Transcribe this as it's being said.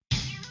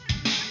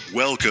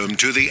Welcome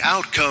to the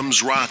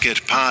Outcomes Rocket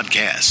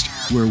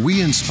podcast, where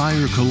we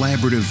inspire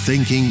collaborative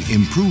thinking,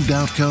 improved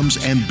outcomes,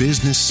 and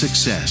business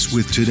success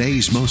with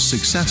today's most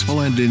successful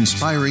and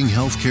inspiring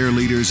healthcare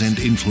leaders and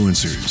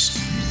influencers.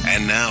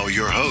 And now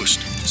your host,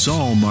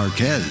 Saul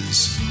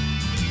Marquez.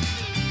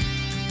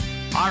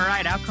 All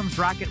right, Outcomes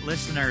Rocket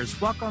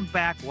listeners, welcome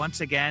back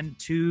once again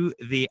to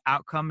the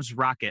Outcomes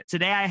Rocket.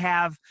 Today I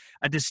have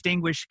a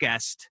distinguished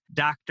guest,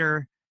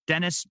 Dr.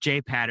 Dennis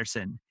J.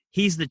 Patterson.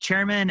 He's the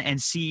chairman and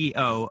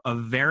CEO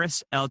of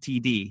Verras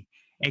Ltd.,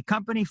 a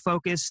company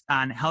focused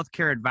on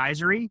healthcare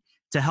advisory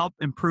to help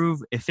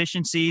improve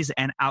efficiencies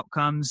and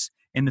outcomes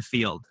in the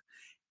field.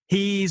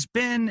 He's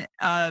been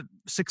a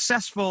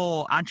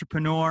successful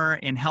entrepreneur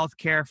in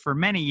healthcare for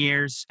many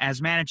years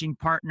as managing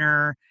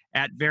partner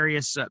at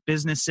various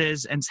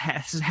businesses and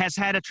has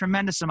had a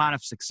tremendous amount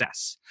of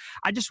success.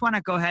 I just want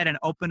to go ahead and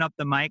open up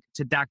the mic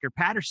to Dr.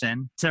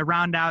 Patterson to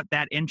round out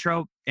that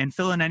intro and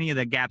fill in any of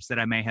the gaps that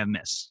I may have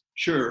missed.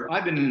 Sure.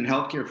 I've been in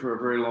healthcare for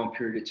a very long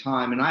period of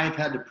time, and I have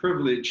had the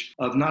privilege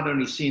of not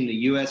only seeing the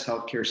U.S.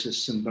 healthcare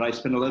system, but I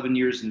spent 11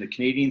 years in the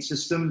Canadian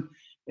system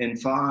and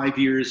 5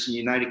 years in the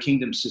United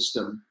Kingdom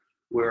system,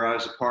 where I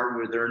was a partner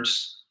with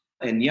Ernst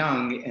 &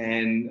 Young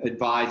and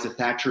advised the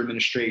Thatcher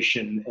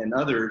administration and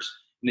others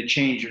in the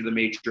change of the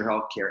major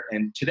healthcare.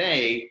 And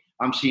today,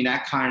 I'm seeing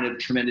that kind of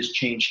tremendous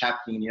change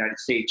happening in the United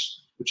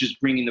States, which is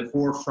bringing the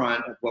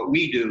forefront of what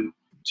we do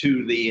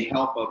to the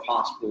help of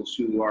hospitals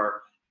who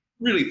are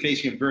really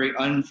facing a very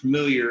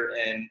unfamiliar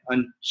and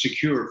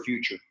unsecure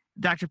future.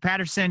 Dr.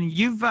 Patterson,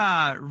 you've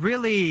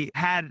really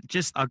had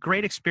just a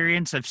great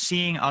experience of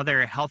seeing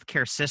other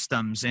healthcare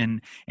systems in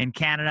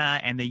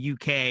Canada and the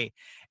UK.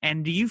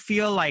 And do you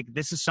feel like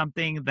this is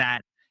something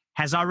that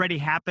has already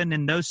happened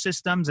in those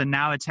systems and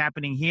now it's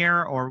happening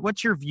here? Or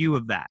what's your view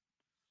of that?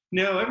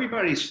 No,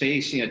 everybody's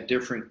facing a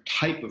different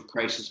type of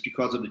crisis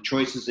because of the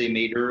choices they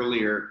made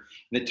earlier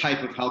and the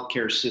type of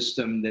healthcare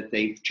system that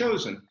they've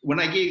chosen. When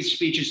I gave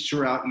speeches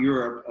throughout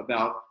Europe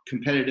about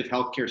competitive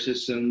healthcare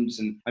systems,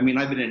 and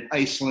I've been in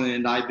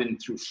Iceland, I've been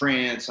through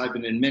France, I've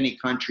been in many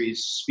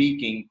countries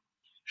speaking,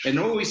 and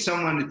always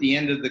someone at the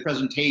end of the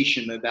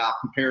presentation about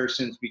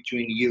comparisons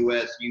between the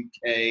US,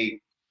 UK,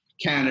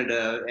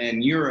 Canada,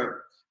 and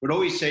Europe would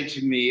always say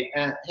to me,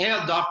 "Hey,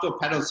 Dr.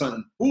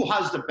 Patterson, who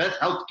has the best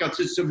healthcare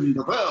system in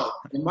the world?"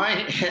 And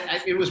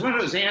it was one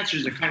of those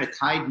answers that kind of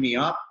tied me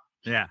up.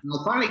 Yeah. And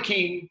I finally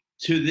came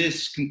to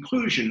this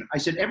conclusion. I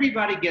said,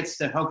 everybody gets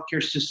the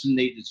healthcare system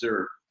they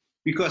deserve,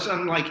 because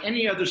unlike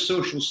any other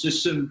social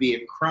system, be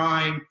it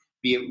crime,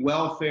 be it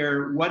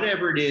welfare,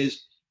 whatever it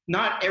is,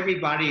 not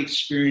everybody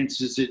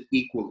experiences it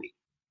equally.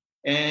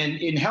 And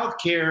in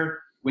healthcare,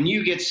 when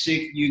you get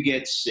sick, you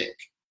get sick.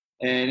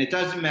 And it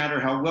doesn't matter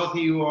how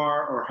wealthy you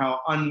are or how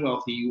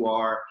unwealthy you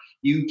are,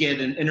 you get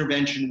an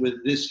intervention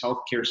with this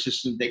healthcare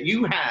system that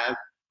you have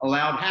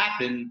allowed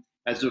happen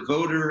as a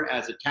voter,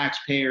 as a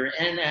taxpayer,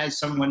 and as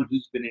someone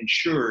who's been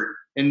insured.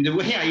 And the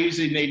way I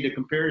usually made the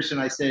comparison,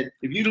 I said,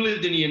 if you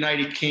lived in the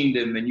United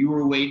Kingdom and you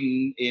were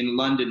waiting in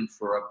London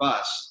for a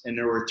bus, and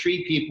there were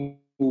 3 people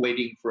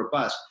waiting for a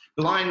bus,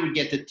 the line would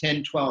get to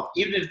 10, 12,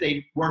 even if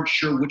they weren't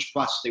sure which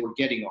bus they were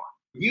getting on.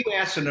 If you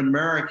asked an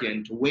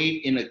American to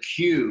wait in a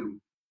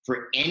queue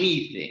for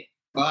anything,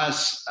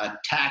 bus, a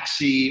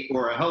taxi,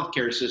 or a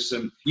healthcare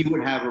system, you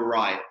would have a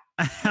riot.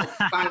 That's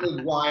kind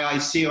of why I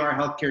see our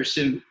healthcare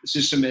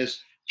system as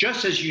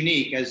just as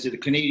unique as the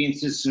Canadian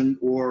system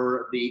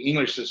or the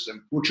English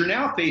system, which are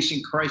now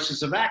facing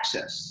crisis of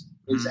access.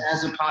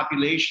 As the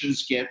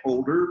populations get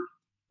older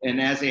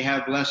and as they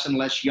have less and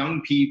less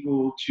young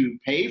people to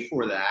pay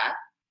for that,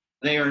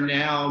 they are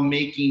now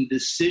making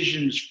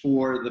decisions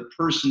for the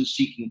person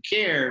seeking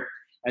care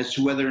as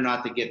to whether or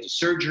not they get the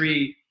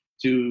surgery,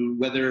 to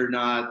whether or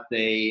not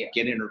they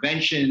get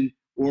intervention,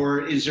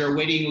 or is there a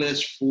waiting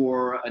list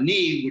for a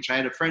knee, which I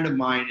had a friend of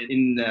mine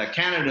in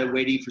Canada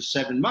waiting for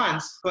 7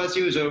 months because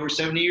he was over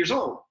 70 years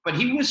old. But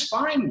he was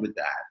fine with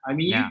that.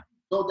 You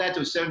told that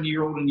to a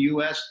 70-year-old in the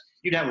U.S.,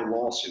 you'd have a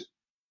lawsuit.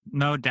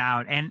 No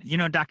doubt. And,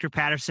 Dr.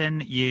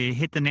 Patterson, you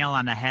hit the nail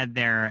on the head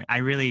there. I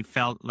really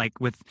felt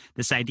like with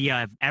this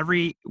idea of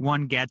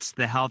everyone gets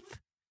the health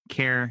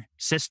care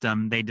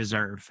system they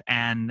deserve.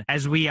 And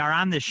as we are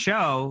on this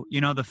show,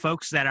 the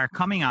folks that are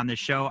coming on the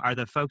show are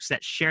the folks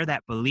that share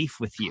that belief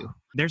with you.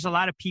 There's a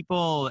lot of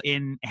people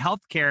in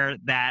healthcare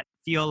that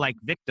feel like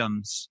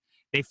victims.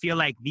 They feel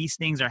like these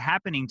things are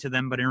happening to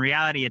them, but in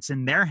reality, it's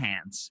in their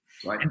hands.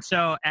 Right. And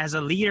so as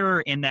a leader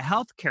in the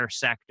healthcare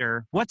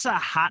sector, what's a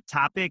hot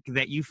topic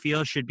that you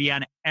feel should be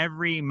on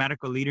every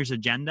medical leader's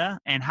agenda?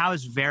 And how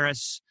is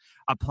Verras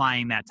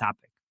applying that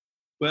topic?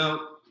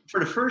 Well, for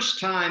the first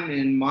time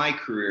in my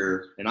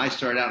career, and I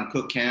started out in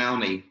Cook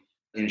County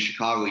in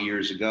Chicago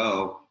years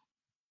ago,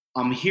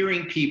 I'm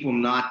hearing people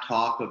not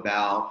talk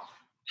about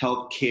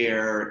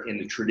healthcare in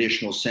the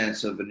traditional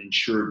sense of an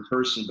insured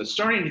person, but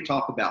starting to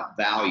talk about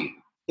value.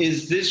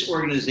 Is this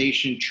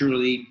organization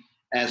truly,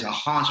 as a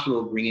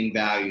hospital, bringing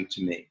value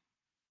to me?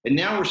 And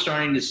now we're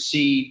starting to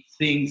see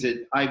things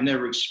that I've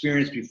never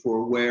experienced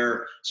before,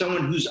 where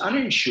someone who's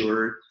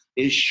uninsured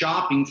is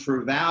shopping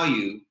for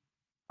value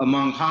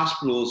among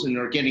hospitals and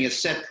are getting a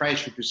set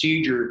price for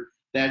procedure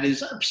that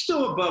is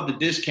still above the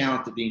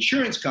discount that the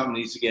insurance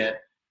companies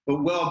get,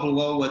 but well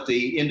below what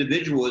the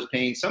individual is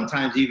paying,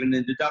 sometimes even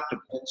in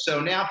deductible.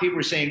 So now people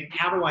are saying,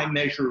 how do I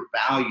measure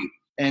value?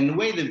 And the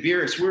way that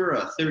Verras, we're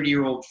a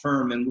 30-year-old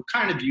firm, and we're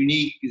kind of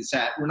unique is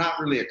that we're not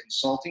really a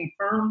consulting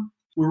firm.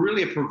 We're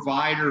really a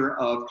provider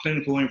of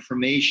clinical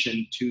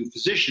information to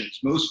physicians,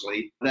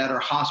 mostly, that are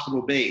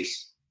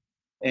hospital-based.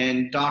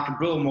 And Dr.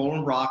 Bill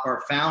Molenbrock,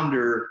 our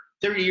founder,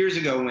 30 years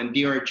ago when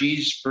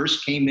DRGs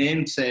first came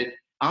in, said,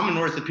 I'm an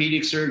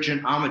orthopedic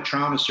surgeon, I'm a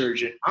trauma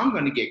surgeon, I'm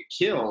going to get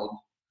killed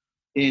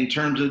in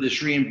terms of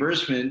this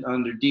reimbursement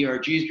under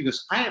DRGs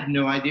because I have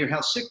no idea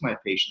how sick my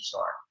patients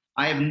are.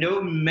 I have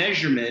no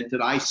measurement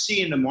that I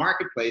see in the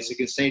marketplace that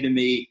can say to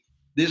me,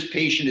 this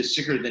patient is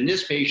sicker than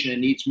this patient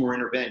and needs more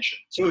intervention.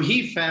 So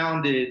he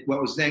founded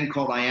what was then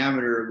called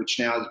Diameter, which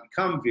now has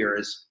become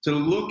Verras, to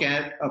look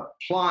at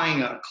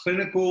applying a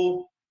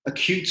clinical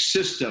acute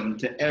system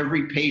to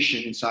every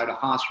patient inside a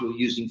hospital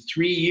using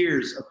 3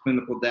 years of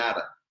clinical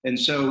data. And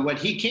so what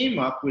he came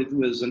up with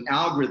was an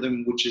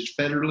algorithm which is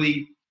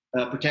federally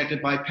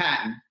protected by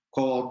patent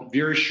called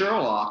Verras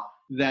Sherlock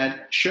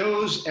that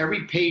shows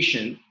every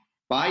patient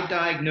by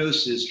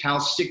diagnosis how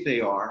sick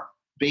they are,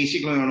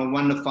 basically on a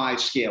 1 to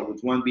 5 scale,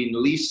 with 1 being the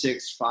least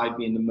sick, 5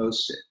 being the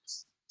most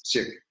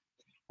sick.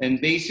 And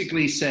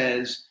basically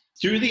says,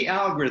 through the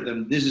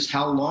algorithm, this is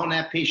how long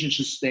that patient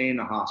should stay in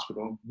the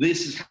hospital.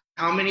 This is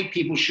how many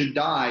people should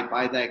die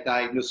by that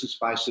diagnosis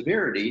by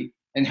severity,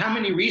 and how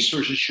many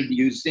resources should be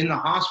used in the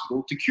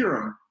hospital to cure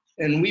them.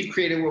 And we've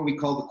created what we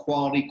call the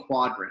quality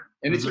quadrant.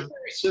 And it's a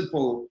very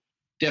simple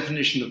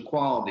definition of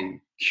quality.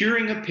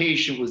 Curing a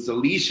patient with the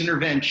least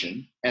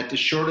intervention at the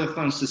shortest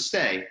length to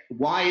stay.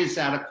 Why is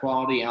that a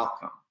quality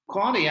outcome?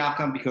 Quality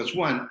outcome because,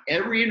 one,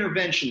 every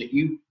intervention that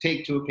you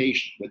take to a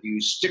patient, whether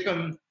you stick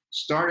them,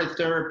 start a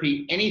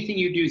therapy, anything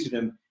you do to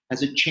them,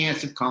 has a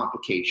chance of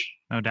complication.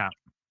 No doubt.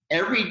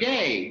 Every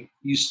day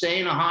you stay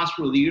in a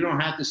hospital that you don't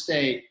have to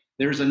stay,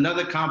 there's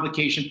another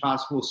complication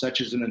possible, such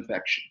as an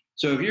infection.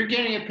 So if you're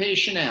getting a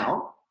patient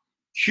out,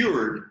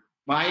 cured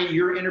by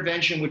your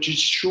intervention, which is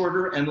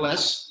shorter and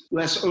less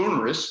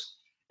onerous,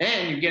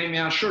 and you're getting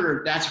them out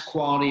shorter, that's a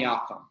quality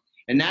outcome.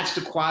 And that's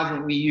the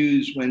quadrant we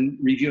use when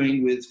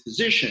reviewing with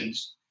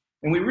physicians.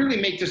 And we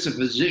really make this a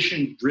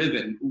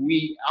physician-driven.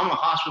 I'm a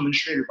hospital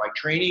administrator by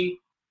training,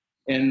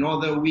 and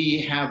although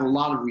we have a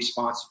lot of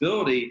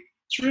responsibility,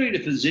 it's really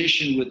the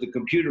physician with the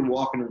computer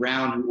walking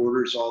around who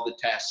orders all the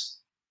tests,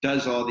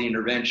 does all the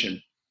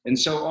intervention. And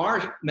so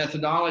our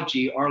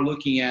methodology, our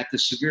looking at the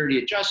severity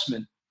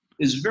adjustment,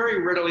 is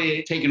very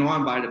readily taken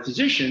on by the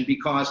physician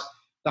because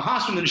the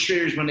hospital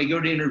administrators, when they go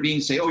to intervene,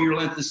 say, oh, your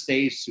length of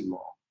stay is too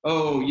long.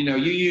 Oh, you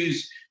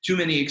use too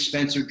many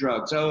expensive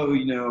drugs. Oh,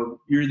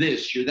 you're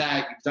this, you're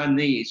that, you've done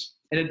these.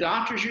 And a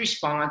doctor's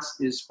response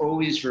is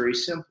always very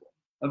simple.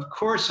 Of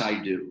course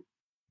I do.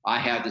 I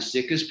have the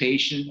sickest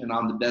patient and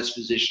I'm the best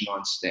physician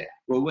on staff.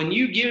 Well, when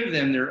you give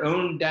them their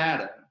own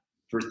data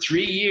for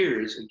 3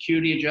 years,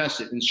 acuity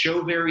adjusted, and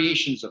show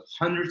variations of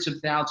hundreds of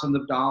thousands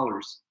of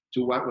dollars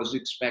to what was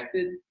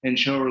expected and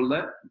show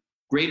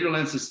greater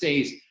lengths of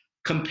stays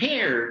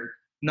compared,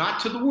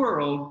 not to the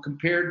world,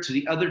 compared to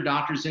the other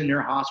doctors in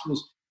their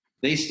hospitals,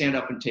 they stand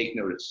up and take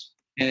notice.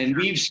 And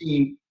we've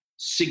seen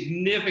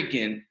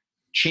significant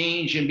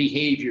change in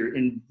behavior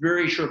in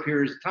very short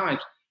periods of time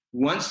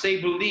once they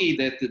believe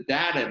that the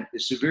data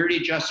is severity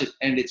adjusted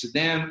and it's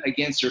them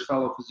against their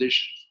fellow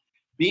physicians.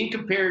 Being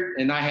compared,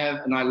 and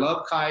I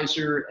love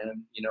Kaiser,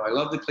 and I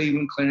love the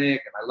Cleveland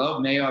Clinic, and I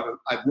love Mayo.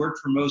 I've worked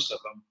for most of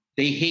them.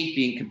 They hate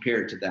being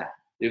compared to that.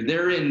 If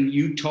they're in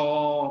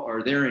Utah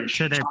or they're in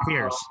Chicago, their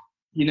peers.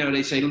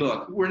 They say,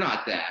 look, we're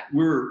not that.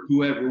 We're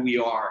whoever we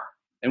are,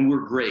 and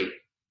we're great.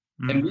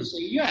 Mm-hmm. And we say,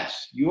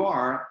 yes, you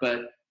are,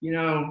 but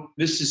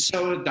this is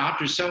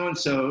Dr.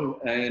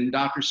 So-and-so and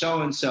Dr.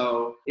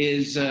 So-and-so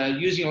is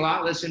using a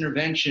lot less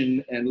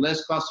intervention and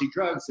less costly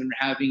drugs and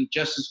having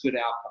just as good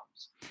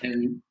outcomes.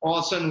 And all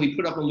of a sudden we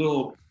put up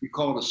we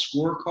call it a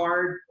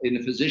scorecard in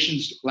the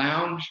physician's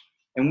lounge,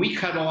 and we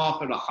cut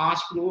off at a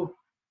hospital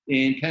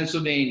in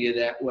Pennsylvania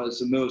that was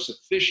the most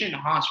efficient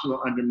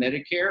hospital under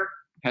Medicare,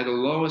 had the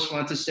lowest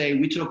length of stay.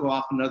 We took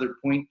off another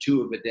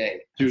 0.2 of a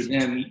day through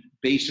them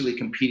basically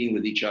competing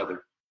with each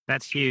other.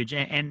 That's huge.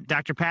 And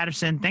Dr.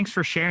 Patterson, thanks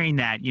for sharing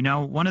that.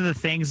 One of the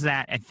things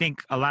that I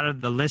think a lot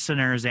of the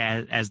listeners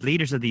as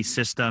leaders of these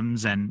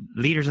systems and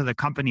leaders of the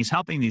companies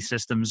helping these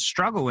systems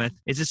struggle with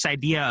is this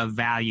idea of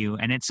value.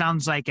 And it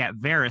sounds like at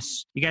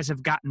Verras, you guys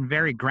have gotten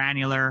very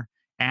granular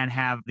and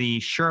have the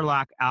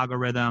Sherlock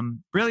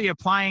algorithm, really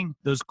applying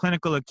those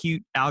clinical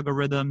acute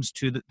algorithms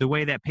to the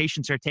way that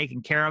patients are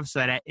taken care of so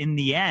that in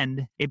the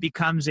end, it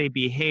becomes a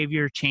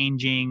behavior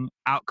changing,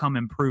 outcome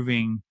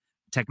improving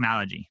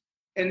technology.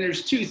 And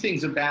there's two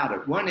things about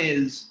it. One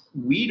is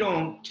we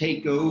don't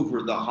take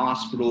over the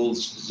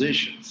hospital's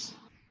physicians,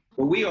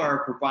 but we are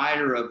a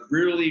provider of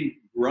really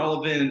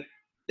relevant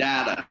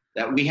data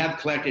that we have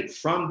collected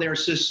from their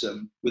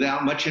system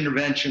without much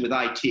intervention with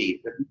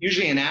IT. But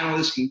usually an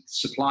analyst can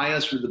supply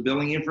us with the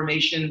billing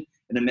information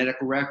and the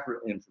medical record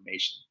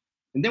information.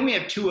 And then we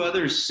have two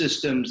other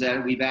systems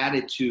that we've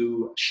added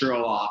to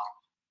Sherlock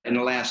in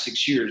the last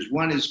 6 years.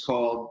 One is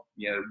called,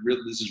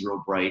 this is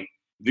real bright,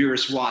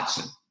 Verras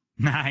Watson.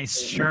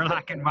 Nice.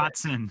 Sherlock and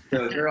Watson.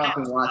 So Sherlock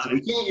and Watson.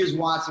 We can't use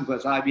Watson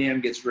because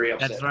IBM gets very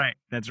upset.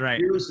 That's right.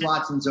 Verras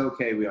Watson's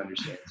okay, we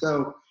understand.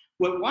 So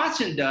what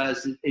Watson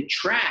does is it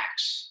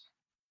tracks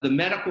the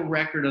medical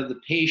record of the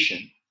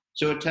patient.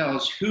 So it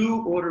tells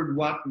who ordered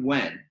what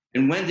when,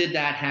 and when did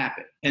that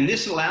happen. And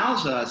this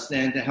allows us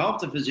then to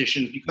help the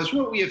physicians, because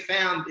what we have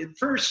found, at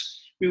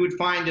first we would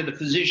find that a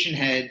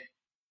physician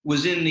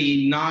was in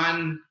the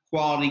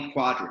non-quality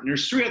quadrant. And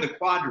there's 3 other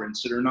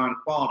quadrants that are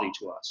non-quality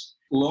to us.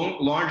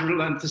 Larger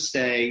length of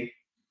stay,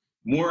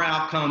 more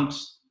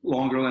outcomes,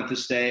 longer length of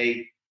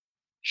stay,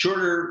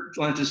 shorter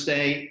length of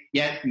stay,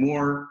 yet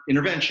more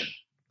intervention.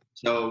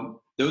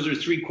 So those are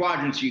 3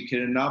 quadrants you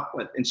can end up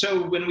with. And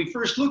so when we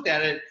first looked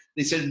at it,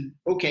 they said,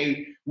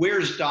 okay,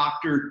 where's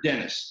Dr.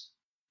 Dennis?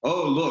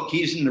 Oh, look,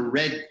 he's in the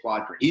red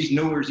quadrant. He's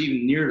nowhere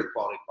even near the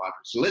quality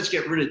quadrant. So let's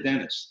get rid of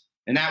Dennis.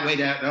 And that way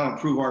that'll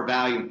improve our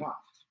value.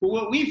 Well,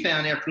 what we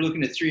found after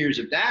looking at 3 years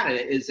of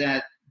data is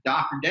that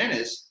Dr.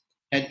 Dennis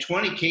had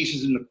 20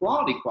 cases in the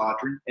quality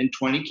quadrant and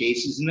 20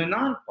 cases in the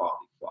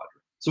non-quality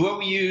quadrant. So what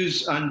we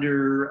use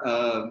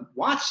under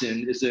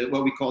Watson is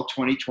what we call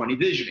 20/20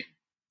 visioning.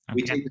 Okay.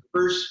 We take the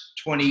first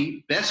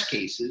 20 best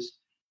cases,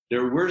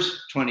 their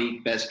worst 20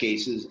 best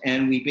cases,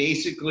 and we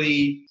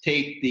basically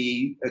take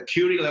the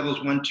acuity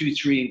levels 1, 2,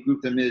 3 and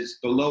group them as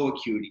the low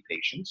acuity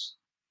patients,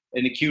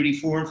 and acuity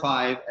 4 and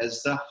 5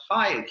 as the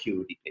high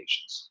acuity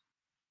patients.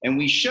 And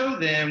we show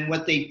them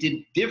what they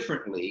did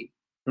differently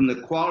from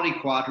the quality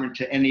quadrant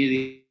to any of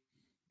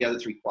the other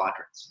 3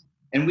 quadrants.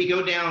 And we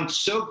go down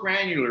so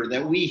granular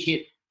that we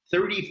hit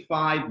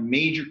 35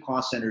 major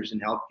cost centers in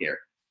healthcare,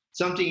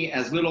 something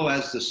as little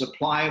as the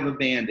supply of a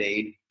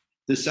Band-Aid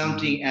to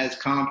something as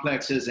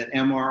complex as an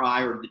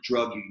MRI or the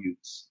drug you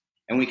use.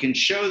 And we can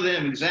show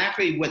them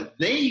exactly what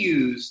they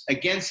use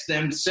against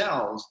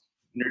themselves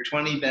in their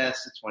 20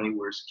 best and 20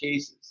 worst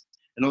cases.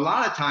 And a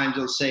lot of times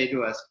they'll say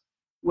to us,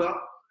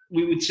 well,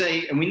 we would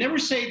say, and we never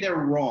say they're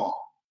wrong,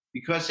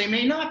 because they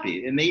may not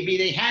be. And maybe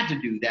they had to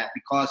do that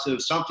because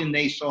of something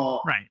they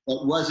saw that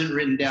wasn't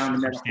written down in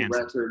the medical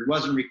record,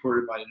 wasn't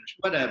recorded by the nurse,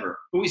 whatever.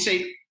 But we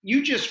say,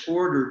 you just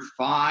ordered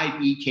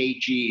 5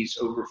 EKGs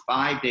over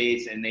 5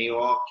 days and they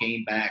all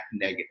came back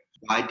negative.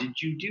 Why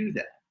did you do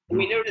that? And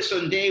we noticed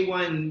on day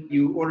 1,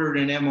 you ordered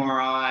an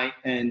MRI,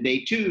 and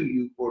day 2,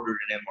 you ordered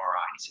an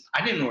MRI. He said,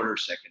 I didn't order a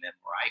second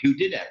MRI. Who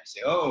did that? We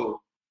say, oh,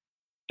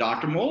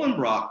 Dr.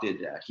 Molenbrock did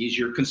that. He's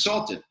your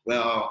consultant.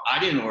 Well, I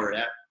didn't order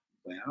that.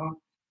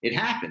 Well, it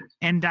happened.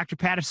 And Dr.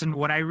 Patterson,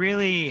 what I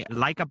really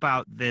like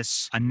about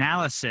this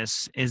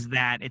analysis is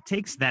that it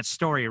takes that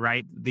story,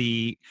 right?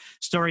 The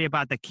story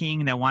about the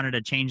king that wanted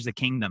to change the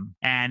kingdom.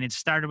 And it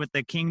started with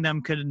the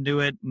kingdom, couldn't do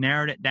it,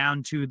 narrowed it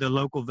down to the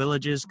local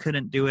villages,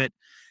 couldn't do it,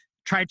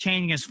 tried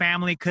changing his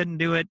family, couldn't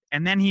do it.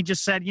 And then he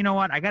just said, you know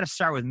what, I got to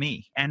start with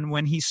me. And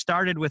when he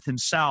started with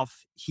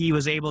himself, he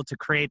was able to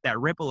create that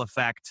ripple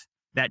effect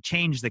that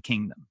changed the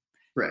kingdom.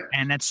 Right.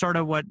 And that's sort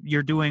of what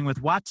you're doing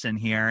with Watson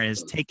here,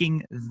 is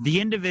taking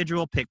the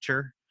individual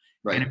picture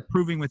and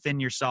improving within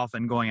yourself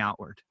and going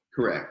outward.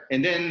 Correct.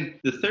 And then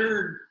the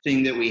third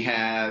thing that we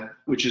have,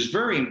 which is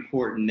very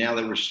important now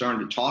that we're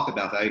starting to talk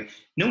about value,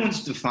 no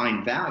one's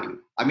defined value.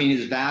 I mean,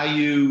 is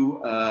value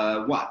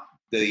what?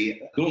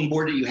 The bulletin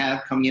board that you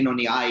have coming in on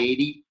the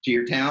I-80 to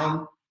your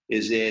town?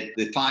 Is it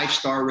the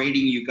 5-star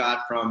rating you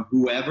got from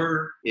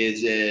whoever?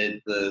 Is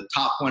it the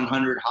top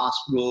 100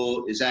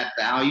 hospital? Is that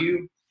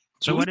value?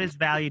 So what is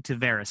value to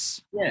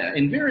Verras? Yeah,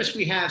 in Verras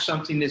we have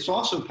something that's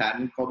also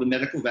patented called the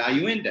Medical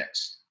Value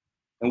Index.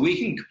 And we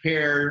can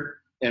compare,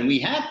 and we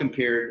have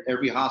compared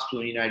every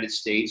hospital in the United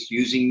States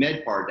using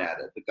MedPAR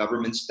data, the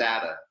government's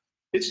data.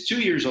 It's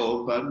 2 years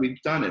old, but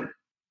we've done it.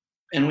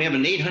 And we have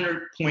an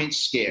 800-point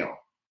scale.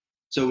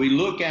 So we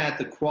look at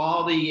the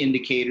quality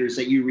indicators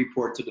that you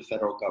report to the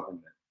federal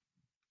government.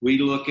 We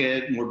look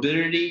at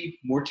morbidity,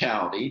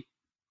 mortality.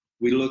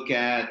 We look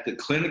at the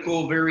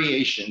clinical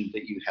variation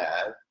that you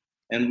have.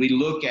 And we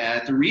look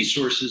at the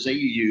resources that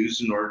you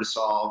use in order to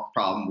solve the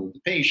problem with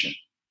the patient.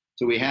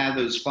 So we have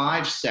those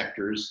 5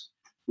 sectors.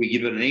 We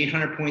give it an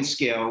 800-point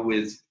scale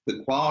with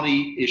the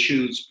quality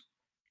issues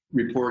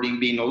reporting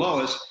being the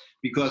lowest,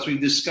 because we've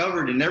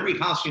discovered in every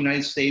hospital in the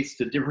United States,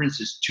 the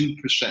difference is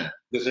 2%,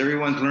 because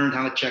everyone's learned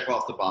how to check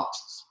off the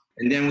boxes.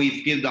 And then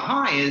we give the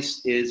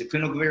highest is the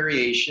clinical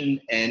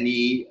variation and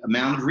the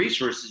amount of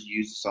resources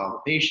used to solve a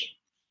patient.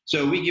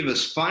 So we give a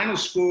final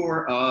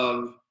score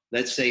of,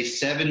 let's say,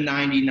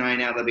 799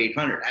 out of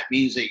 800. That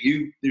means that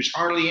there's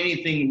hardly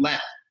anything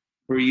left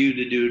for you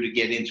to do to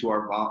get into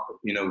our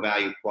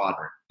value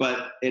quadrant.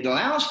 But it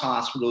allows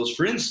hospitals,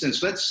 for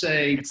instance, let's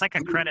say... It's like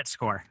a credit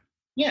score.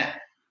 Yeah.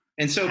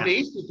 And so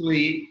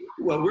basically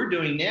what we're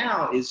doing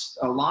now is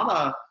a lot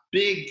of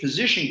big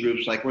physician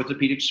groups like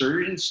orthopedic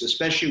surgeons,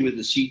 especially with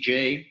the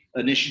CJ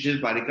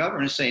initiative by the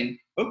government, saying,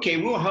 okay,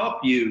 we'll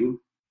help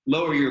you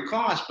lower your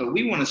costs, but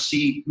we want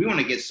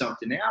to get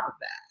something out of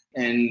that.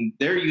 And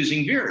they're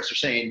using Verras. They're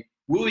saying,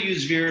 we'll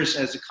use Verras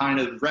as a kind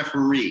of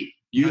referee.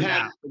 You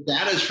have the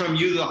data is from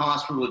you, the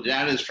hospital, the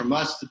data is from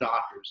us, the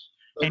doctors.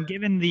 And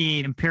given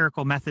the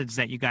empirical methods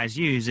that you guys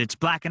use, it's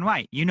black and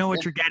white. You know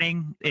what you're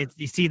getting.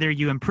 It's either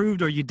you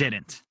improved or you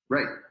didn't.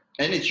 Right.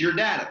 And it's your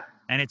data.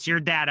 And it's your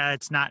data.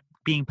 It's not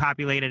being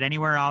populated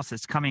anywhere else.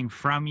 It's coming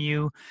from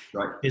you,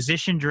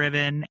 physician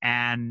driven,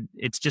 and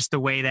it's just the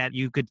way that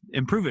you could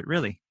improve it,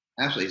 really.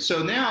 Absolutely.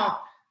 So now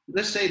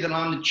let's say that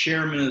I'm the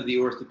chairman of the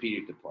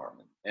orthopedic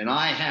department and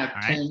I have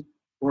 10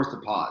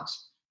 orthopods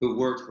who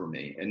work for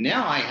me. And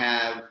now I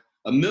have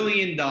 $1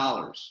 million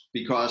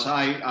because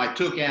I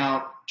took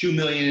out $2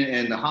 million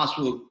and the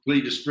hospital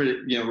completely just split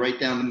it, right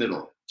down the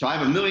middle. So I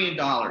have $1 million.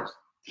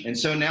 And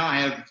so now I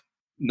have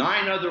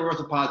 9 other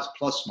orthopods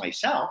plus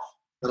myself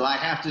that I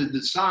have to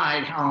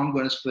decide how I'm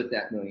going to split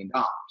that $1 million.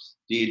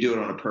 Do you do it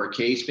on a per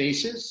case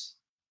basis?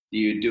 Do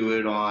you do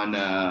it on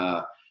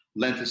a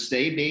length of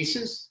stay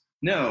basis?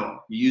 No,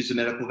 you use the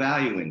medical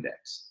value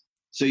index.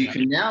 So you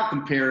can now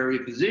compare a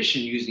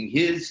physician using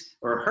his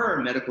or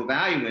her medical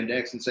value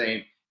index and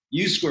saying,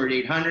 you scored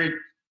 800,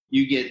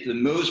 you get the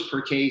most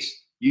per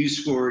case. You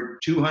scored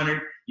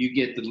 200, you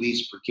get the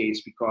least per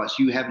case because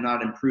you have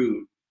not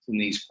improved in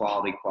these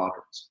quality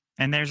quadrants.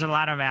 And there's a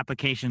lot of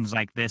applications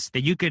like this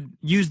that you could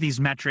use these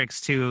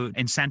metrics to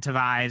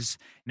incentivize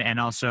and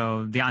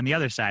also on the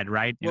other side,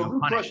 right? Well, Blue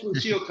Cross Blue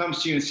Shield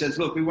comes to you and says,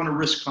 look, we want a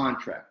risk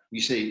contract. You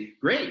say,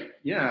 great.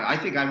 Yeah, I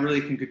think I really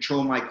can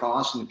control my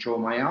costs and control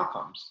my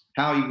outcomes.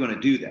 How are you going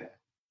to do that?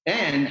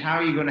 And how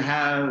are you going to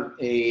have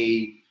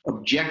a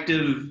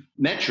objective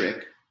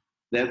metric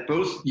that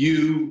both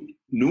you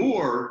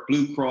nor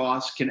Blue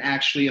Cross can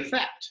actually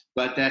affect,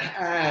 but that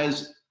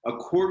has a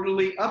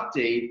quarterly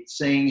update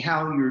saying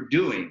how you're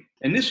doing.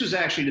 And this was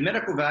actually, the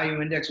medical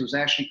value index was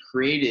actually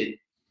created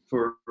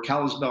for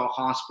Kalispell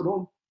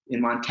Hospital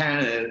in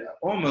Montana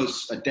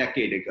almost a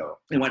decade ago.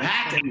 And what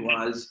happened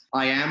was,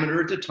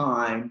 Diameter at the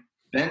time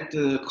bent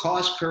the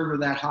cost curve of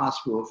that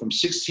hospital from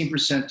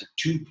 16%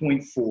 to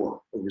 2.4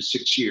 over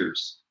 6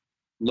 years,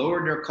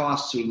 lowered their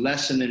costs to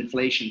less than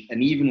inflation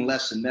and even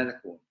less than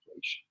medical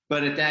inflation.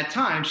 But at that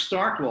time,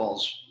 Stark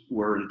laws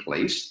were in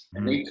place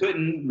and they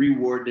couldn't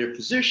reward their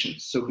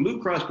physicians. So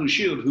Blue Cross Blue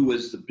Shield, who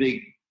was the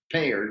big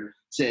payer,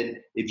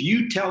 said, if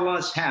you tell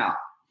us how,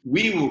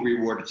 we will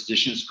reward the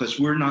physicians because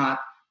we're not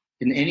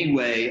in any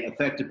way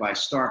affected by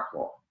Stark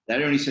law.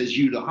 That only says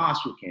you, the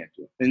hospital, can't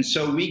do it. And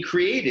so we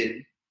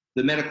created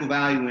the medical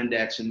value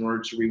index in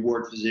order to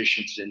reward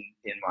physicians in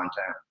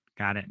Montana.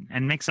 Got it.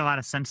 And makes a lot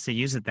of sense to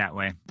use it that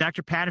way.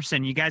 Dr.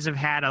 Patterson, you guys have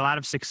had a lot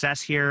of success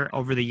here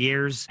over the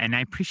years, and I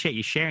appreciate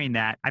you sharing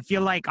that. I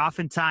feel like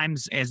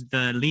oftentimes as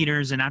the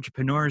leaders and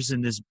entrepreneurs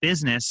in this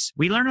business,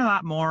 we learn a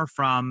lot more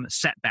from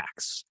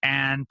setbacks.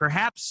 And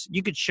perhaps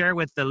you could share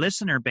with the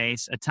listener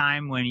base a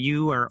time when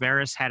you or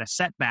Verras had a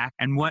setback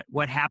and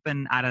what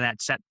happened out of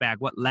that setback,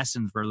 what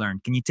lessons were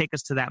learned. Can you take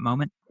us to that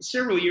moment?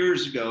 Several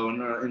years ago,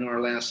 in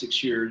our last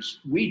 6 years,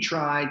 we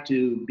tried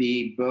to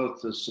be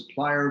both the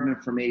supplier of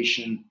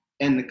information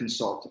and the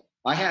consultant.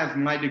 I have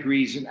my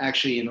degrees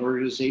in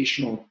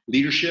organizational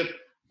leadership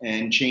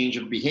and change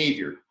of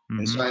behavior. Mm-hmm.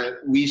 And so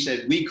we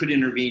said we could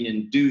intervene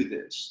and do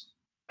this.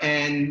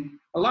 And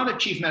a lot of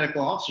chief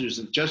medical officers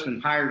have just been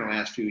hired in the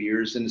last few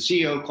years, and the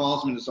CEO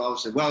calls me in his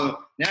office and says,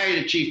 well, now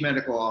you're the chief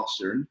medical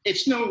officer. And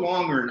it's no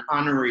longer an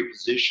honorary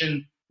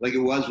position like it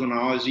was when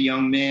I was a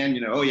young man.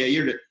 Oh yeah,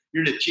 you're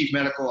the chief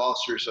medical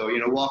officer, so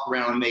walk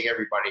around and make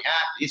everybody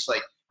happy. It's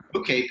like,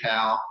 okay,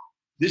 pal,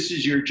 this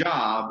is your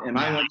job, and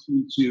I want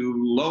you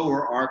to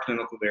lower our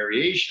clinical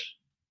variation.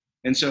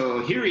 And so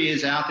here he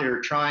is out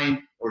there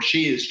trying, or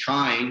she is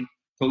trying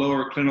to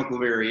lower clinical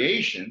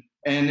variation,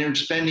 and they're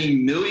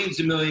spending millions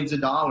and millions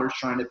of dollars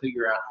trying to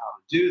figure out how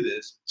to do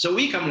this. So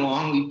we come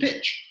along, we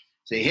pitch,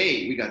 say,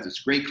 hey, we got this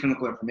great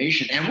clinical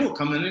information, and we'll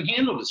come in and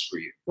handle this for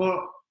you.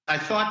 Well, I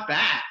thought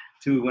back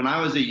to when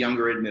I was a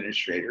younger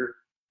administrator,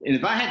 and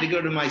if I had to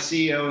go to my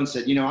CEO and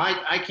said,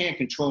 I can't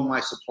control my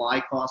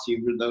supply costs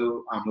even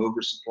though I'm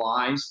over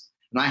supplies,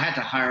 and I had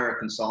to hire a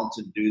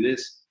consultant to do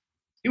this,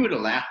 he would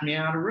have laughed me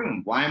out of the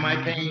room. Why am I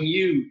paying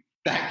you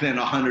back then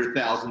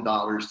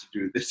 $100,000 to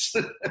do this?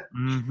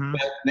 Mm-hmm.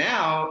 But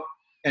now,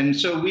 and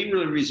so we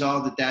really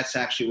resolved that that's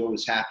actually what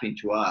was happening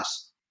to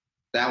us.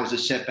 That was a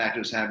setback that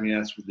was happening to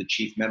us with the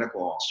chief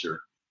medical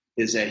officer,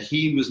 is that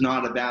he was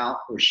not about,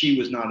 or she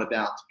was not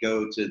about to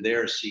go to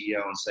their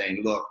CEO and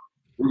saying, look,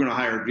 we're going to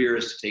hire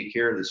Verras to take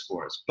care of this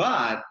for us.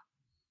 But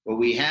what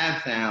we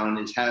have found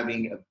is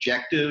having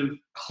objective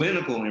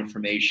clinical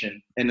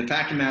information. And the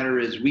fact of the matter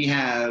is we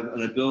have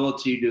an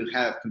ability to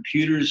have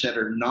computers that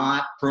are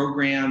not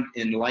programmed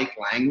in like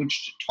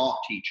language to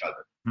talk to each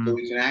other. Mm-hmm. So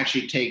we can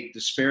actually take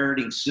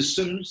disparating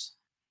systems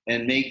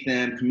and make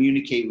them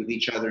communicate with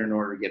each other in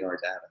order to get our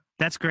data.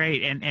 That's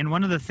great. And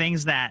one of the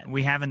things that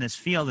we have in this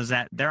field is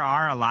that there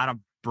are a lot of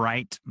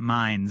bright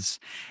minds.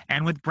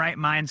 And with bright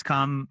minds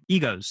come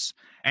egos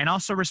and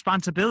also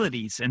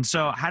responsibilities. And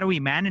so how do we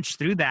manage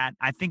through that?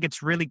 I think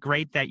it's really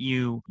great that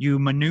you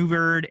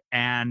maneuvered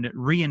and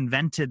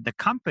reinvented the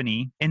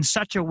company in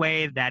such a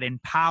way that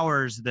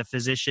empowers the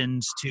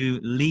physicians to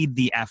lead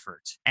the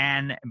effort.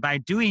 And by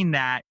doing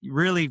that, you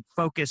really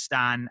focused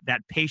on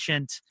that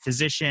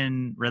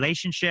patient-physician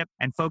relationship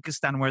and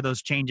focused on where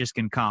those changes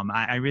can come.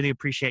 I really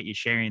appreciate you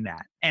sharing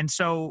that. And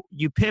so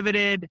you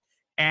pivoted,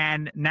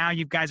 and now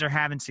you guys are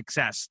having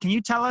success. Can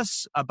you tell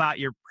us about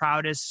your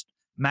proudest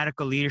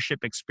medical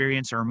leadership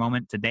experience or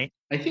moment to date?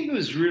 I think it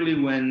was really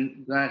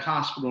when that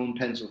hospital in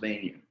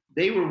Pennsylvania,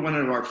 they were one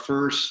of our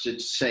first to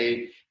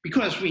say,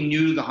 because we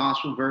knew the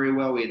hospital very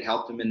well, we had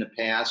helped them in the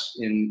past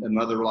in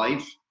another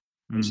life,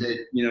 and said,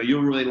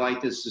 you'll really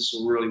like this. This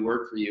will really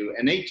work for you.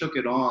 And they took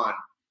it on,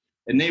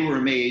 and they were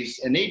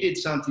amazed. And they did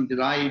something that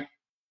I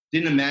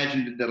didn't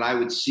imagine that I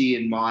would see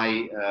in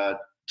my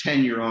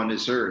tenure on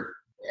this earth.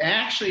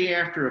 Actually,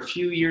 after a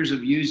few years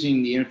of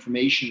using the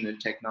information and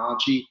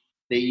technology,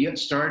 they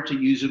started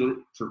to use it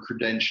for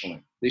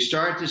credentialing. They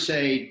started to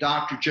say,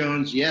 Dr.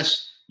 Jones,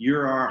 yes,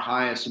 you're our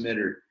highest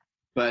emitter,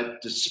 but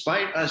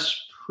despite us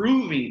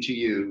proving to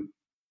you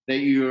that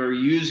you are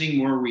using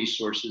more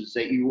resources,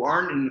 that you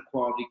aren't in the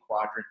quality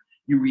quadrant,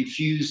 you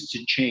refuse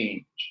to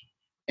change.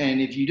 And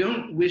if you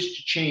don't wish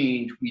to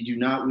change, we do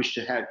not wish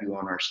to have you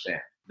on our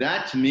staff.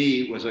 That to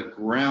me was a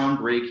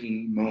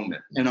groundbreaking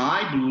moment. And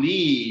I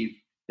believe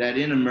that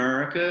in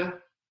America,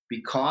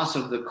 because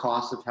of the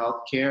cost of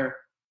healthcare,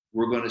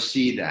 we're going to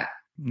see that.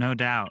 No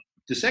doubt.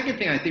 The second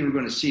thing I think we're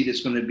going to see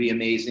that's going to be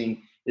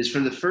amazing is for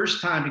the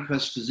first time,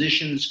 because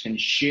physicians can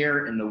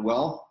share in the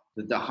wealth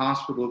that the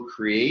hospital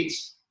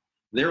creates,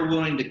 they're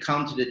willing to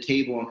come to the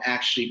table and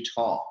actually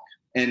talk.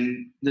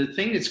 And the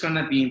thing that's going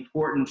to be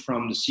important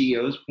from the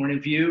CEO's point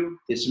of view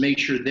is to make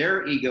sure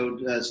their ego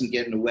doesn't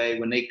get in the way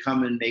when they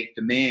come and make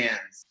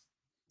demands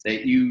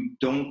that you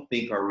don't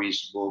think are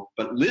reasonable,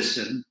 but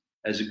listen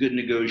as a good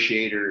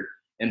negotiator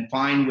and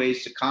find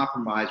ways to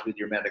compromise with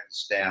your medical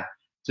staff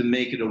to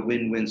make it a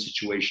win-win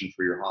situation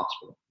for your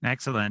hospital.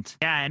 Excellent.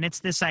 Yeah, and it's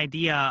this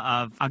idea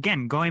of,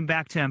 again, going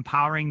back to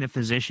empowering the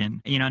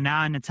physician.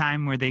 Now in a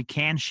time where they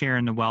can share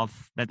in the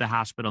wealth that the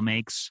hospital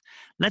makes,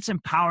 let's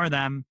empower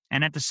them.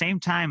 And at the same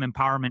time,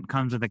 empowerment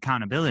comes with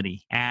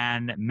accountability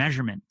and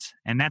measurement.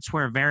 And that's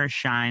where Verras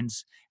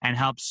shines and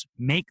helps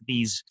make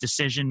these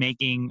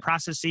decision-making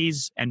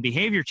processes and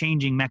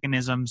behavior-changing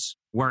mechanisms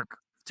work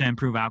to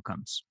improve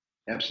outcomes.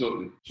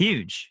 Absolutely.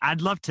 Huge.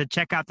 I'd love to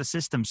check out the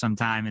system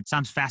sometime. It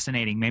sounds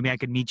fascinating. Maybe I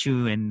could meet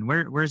you in,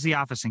 where's the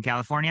office in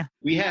California?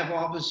 We have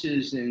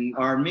offices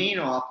our main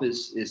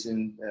office is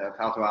in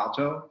Palo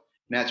Alto.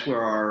 And that's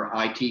where our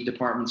IT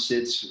department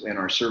sits and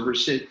our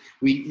servers sit.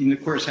 We,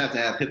 of course, have to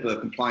have HIPAA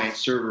compliant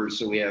servers.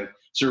 So we have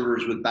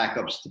servers with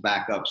backups to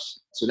backups.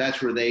 So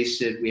that's where they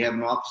sit. We have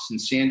an office in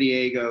San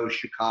Diego,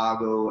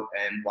 Chicago,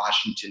 and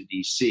Washington,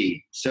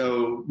 D.C.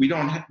 So we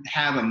don't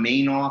have a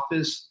main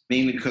office,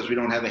 mainly because we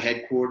don't have a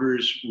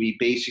headquarters. We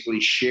basically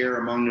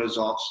share among those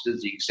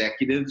offices the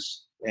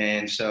executives.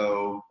 And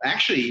so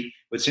actually,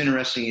 what's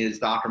interesting is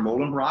Dr.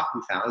 Molenbrock,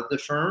 who founded the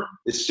firm,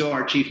 is still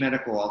our chief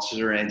medical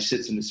officer and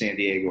sits in the San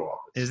Diego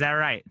office. Is that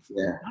right?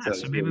 Yeah.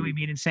 So maybe we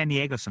meet in San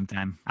Diego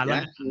sometime. I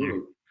love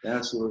it.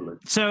 Absolutely.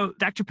 So,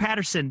 Dr.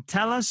 Patterson,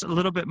 tell us a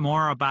little bit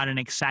more about an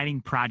exciting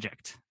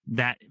project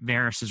that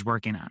Verras is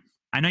working on.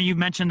 I know you've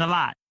mentioned a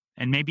lot,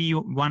 and maybe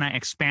you want to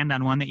expand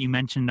on one that you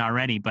mentioned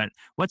already, but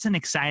what's an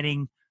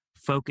exciting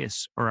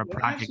focus or a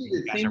project?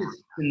 Actually, the thing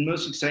that's been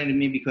most exciting to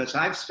me, because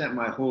I've spent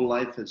my whole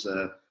life as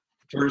a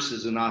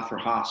not-for-profit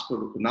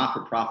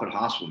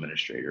hospital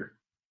administrator.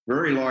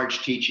 Very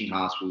large teaching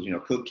hospitals,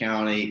 Cook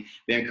County,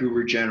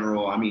 Vancouver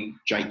General,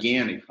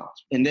 gigantic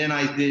hospitals. And then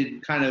I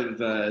did kind of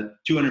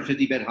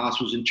 250-bed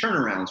hospitals and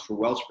turnarounds for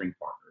Wellspring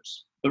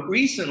Partners. But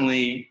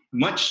recently,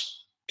 much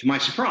to my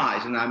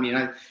surprise,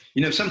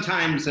 and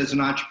sometimes as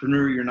an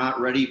entrepreneur, you're not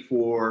ready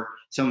for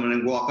someone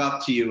to walk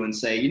up to you and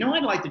say,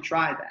 I'd like to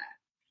try that.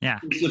 Yeah.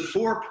 The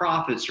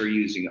for-profits are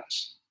using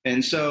us.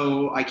 And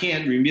so I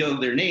can't reveal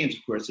their names,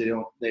 of course, they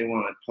want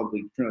to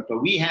publicly print,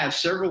 but we have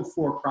several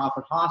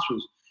for-profit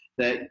hospitals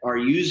that are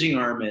using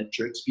our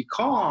metrics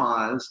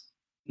because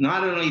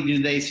not only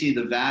do they see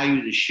the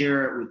value to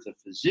share it with the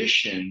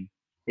physician,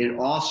 it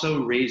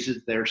also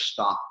raises their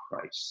stock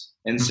price.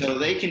 And so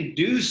they can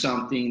do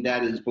something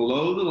that is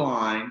below the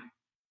line.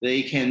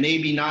 They can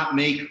maybe not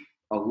make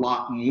a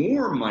lot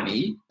more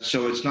money,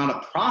 so it's not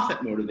a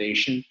profit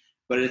motivation,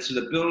 but it's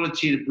the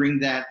ability to bring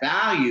that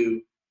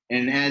value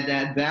and add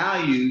that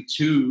value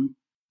to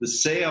the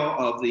sale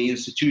of the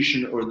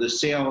institution or the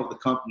sale of the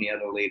company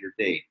at a later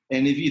date.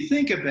 And if you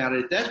think about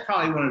it, that's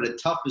probably one of the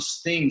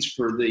toughest things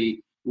for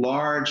the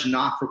large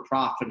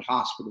not-for-profit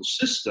hospital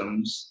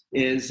systems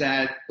is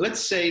that, let's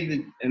say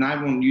that, and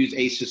I won't use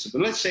a system,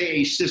 but let's say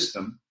a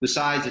system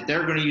decides that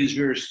they're going to use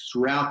Verras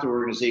throughout the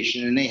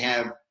organization and they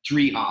have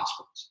 3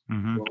 hospitals.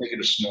 We'll make it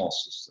a small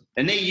system.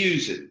 And they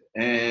use it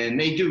and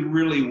they do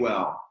really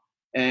well.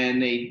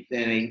 and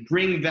they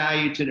bring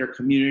value to their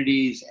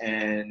communities,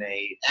 and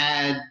they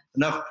add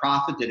enough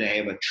profit that they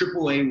have a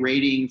AAA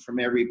rating from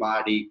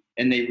everybody,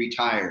 and they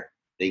retire.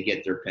 They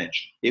get their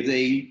pension. If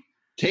they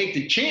take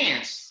the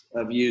chance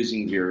of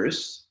using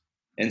Verras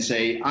and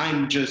say,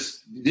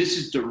 this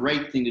is the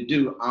right thing to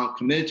do, I'm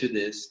committed to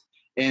this,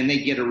 and they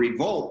get a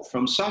revolt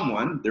from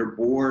someone, their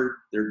board,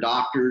 their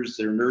doctors,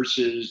 their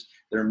nurses,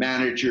 their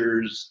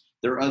managers,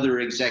 their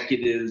other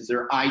executives,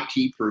 their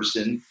IT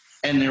person,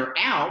 and they're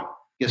out,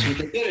 guess what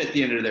they get at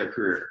the end of their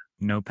career?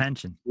 No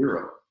pension.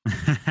 0.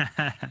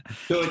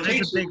 So it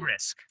takes a big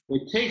risk.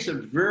 It takes a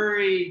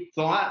very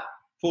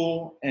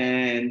thoughtful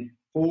and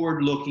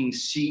forward-looking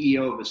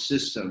CEO of a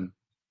system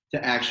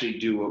to actually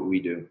do what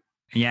we do.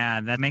 Yeah,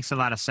 that makes a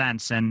lot of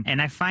sense.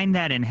 And I find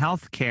that in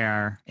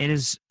healthcare, it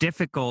is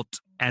difficult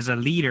as a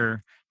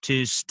leader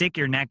to stick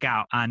your neck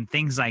out on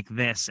things like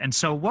this. And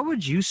so what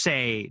would you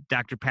say,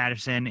 Dr.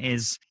 Patterson,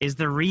 is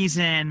the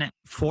reason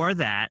for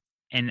that?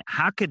 And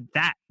how could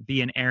that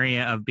be an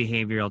area of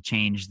behavioral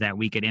change that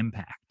we could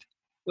impact?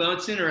 Well,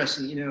 it's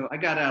interesting. I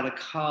got out of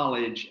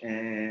college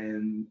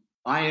and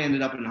I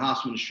ended up in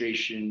hospital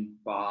administration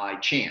by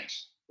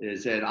chance.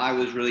 Is that I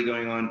was really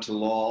going on to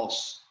law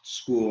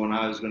school, and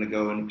I was going to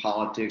go into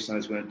politics, and I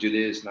was going to do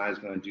this, and I was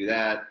going to do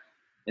that.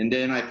 And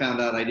then I found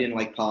out I didn't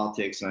like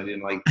politics, and I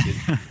didn't like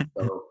it.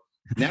 So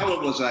now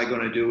what was I going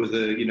to do with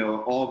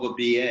all the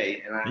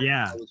BA? And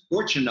I was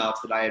fortunate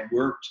enough that I had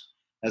worked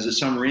as a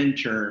summer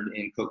intern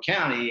in Cook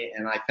County,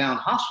 and I found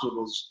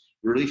hospitals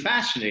really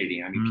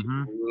fascinating. I mean,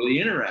 people were really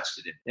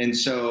interested in it. And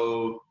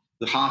so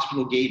the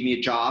hospital gave me a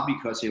job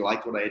because they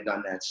liked what I had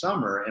done that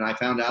summer, and I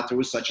found out there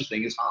was such a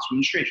thing as hospital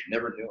administration.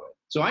 Never knew it.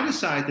 So I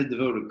decided to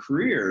devote a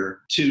career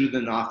to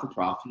the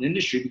not-for-profit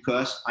industry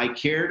because I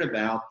cared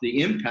about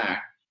the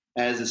impact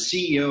as a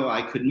CEO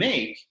I could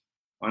make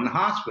on the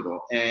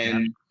hospital.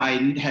 And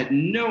I had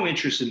no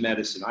interest in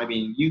medicine. I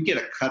mean, you get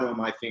a cut on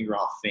my finger,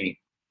 I'll faint.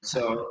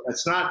 So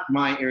that's not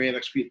my area of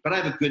expertise, but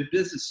I have a good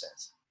business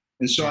sense.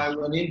 And so I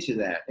went into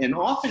that. And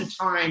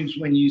oftentimes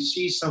when you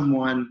see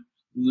someone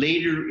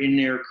later in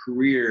their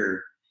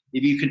career,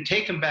 if you could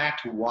take them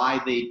back to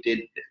why they did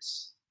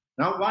this,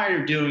 not why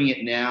they're doing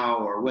it now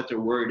or what they're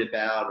worried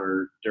about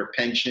or their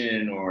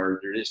pension or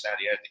their this, that,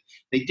 the other thing.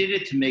 They did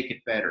it to make it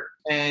better.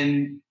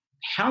 And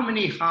how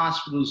many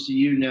hospitals do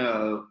you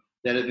know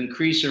that have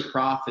increased their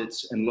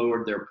profits and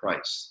lowered their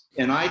price?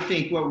 And I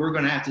think what we're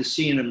going to have to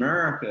see in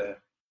America,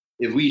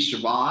 if we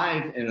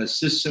survive in a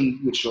system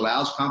which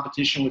allows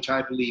competition, which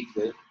I believe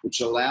with,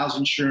 which allows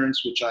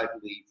insurance, which I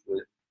believe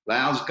with,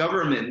 allows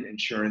government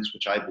insurance,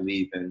 which I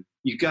believe in,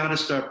 you've got to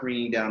start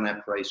bringing down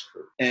that price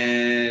curve.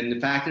 And the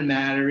fact of the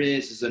matter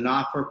is, as a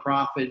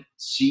not-for-profit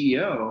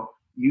CEO,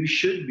 you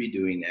should be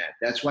doing that.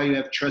 That's why you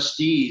have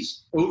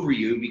trustees over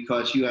you,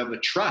 because you have a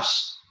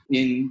trust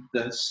in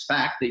the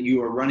fact that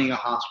you are running a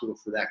hospital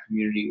for that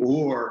community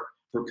or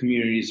for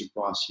communities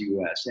across the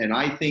U.S. And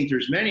I think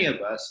there's many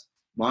of us,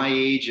 my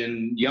age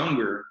and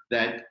younger,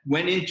 that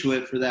went into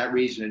it for that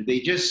reason. They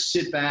just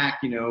sit back,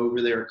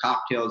 over their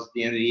cocktails at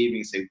the end of the evening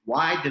and say,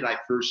 why did I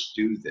first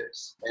do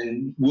this?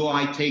 And will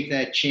I take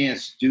that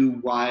chance to do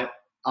what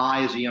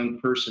I, as a young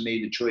person,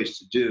 made the choice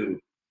to do?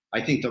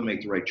 I think they'll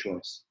make the right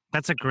choice.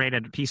 That's a great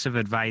piece of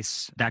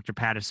advice, Dr.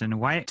 Patterson.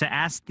 Why to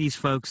ask these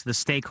folks, the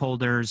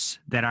stakeholders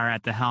that are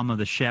at the helm of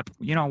the ship,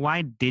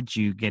 why did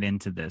you get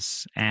into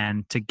this?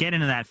 And to get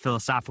into that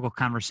philosophical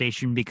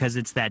conversation, because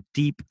it's that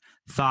deep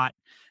thought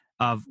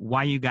of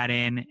why you got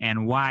in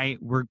and why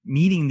we're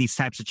needing these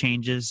types of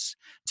changes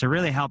to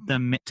really help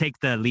them take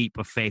the leap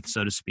of faith,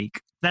 so to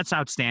speak. That's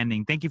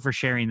outstanding. Thank you for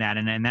sharing that.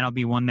 And that'll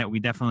be one that we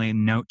definitely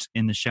note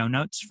in the show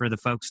notes for the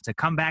folks to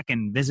come back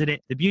and visit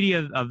it. The beauty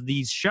of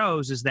these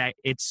shows is that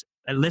it's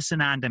a listen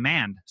on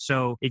demand.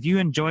 So if you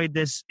enjoyed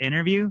this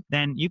interview,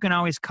 then you can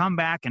always come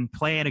back and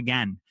play it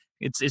again.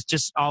 It's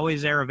just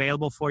always there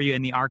available for you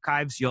in the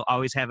archives. You'll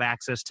always have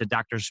access to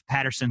Dr.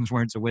 Patterson's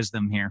words of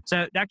wisdom here.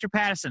 So Dr.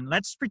 Patterson,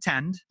 let's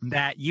pretend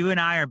that you and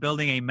I are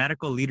building a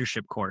medical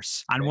leadership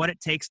course on what it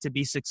takes to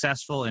be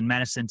successful in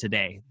medicine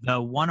today.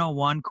 The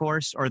 101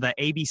 course, or the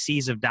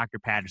ABCs of Dr.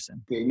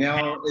 Patterson. Okay,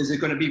 now is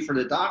it going to be for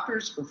the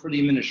doctors or for the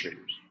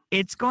administrators?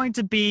 It's going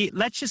to be,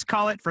 let's just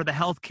call it for the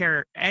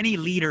healthcare, any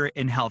leader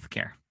in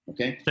healthcare.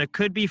 Okay. So it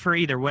could be for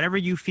either, whatever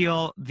you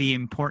feel the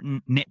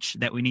important niche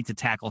that we need to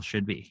tackle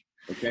should be.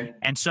 Okay.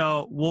 And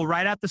so we'll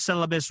write out the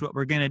syllabus. What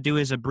we're going to do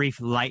is a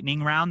brief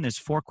lightning round. There's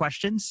 4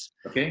 questions.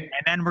 Okay.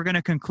 And then we're going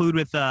to conclude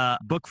with a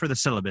book for the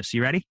syllabus.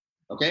 You ready?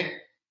 Okay.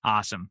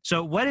 Awesome.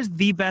 So what is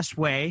the best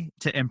way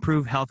to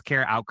improve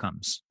healthcare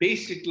outcomes?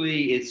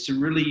 Basically, it's to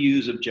really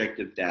use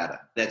objective data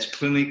that's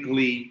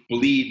clinically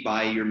believed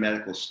by your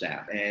medical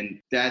staff.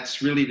 And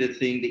that's really the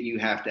thing that you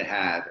have to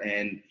have.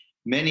 And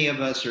many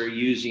of us are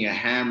using a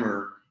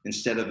hammer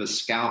instead of a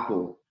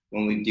scalpel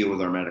when we deal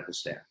with our medical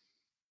staff.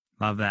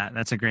 Love that.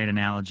 That's a great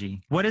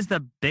analogy. What is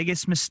the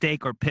biggest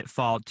mistake or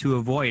pitfall to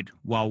avoid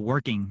while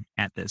working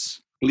at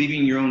this?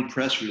 Believing your own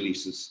press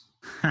releases.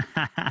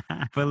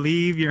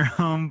 Believe your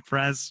own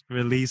press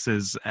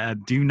releases.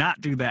 Do not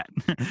do that.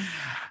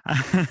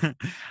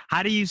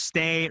 How do you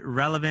stay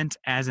relevant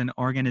as an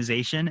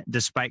organization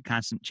despite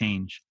constant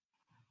change?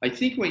 I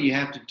think what you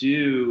have to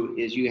do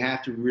is you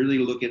have to really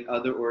look at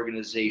other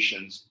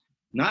organizations,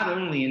 not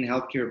only in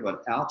healthcare,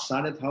 but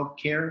outside of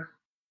healthcare,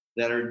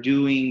 that are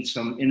doing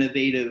some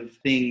innovative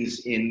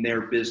things in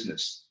their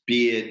business,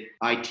 be it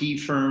IT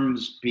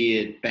firms, be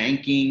it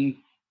banking,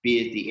 be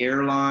it the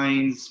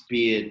airlines,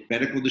 be it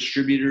medical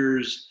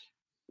distributors,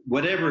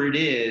 whatever it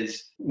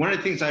is. One of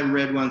the things I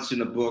read once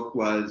in a book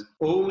was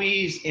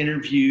always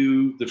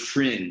interview the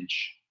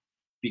fringe,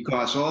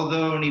 because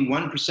although only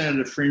 1% of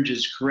the fringe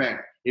is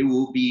correct, it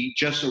will be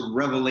just a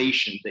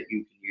revelation that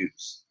you can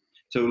use.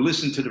 So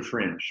listen to the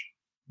fringe.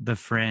 The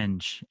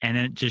fringe, and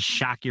then just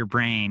shock your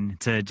brain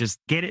to just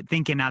get it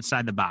thinking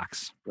outside the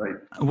box. Right.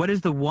 What is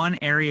the one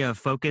area of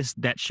focus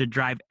that should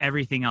drive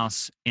everything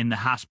else in the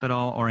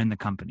hospital or in the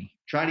company?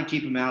 Try to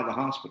keep them out of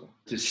the hospital,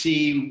 to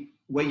see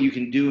what you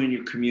can do in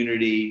your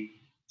community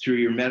through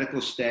your medical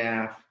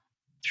staff,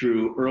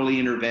 through early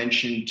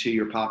intervention to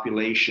your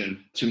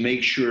population, to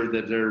make sure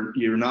that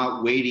you're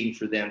not waiting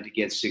for them to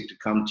get sick to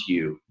come to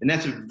you. And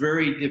that's a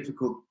very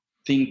difficult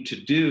thing to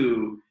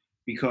do,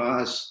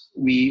 because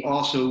we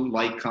also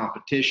like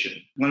competition.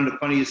 One of the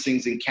funniest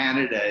things in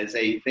Canada is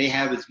they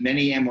have as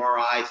many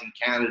MRIs in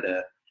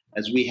Canada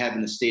as we have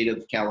in the state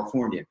of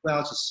California. Well,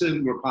 it's a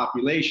similar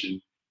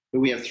population, but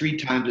we have 3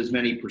 times as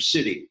many per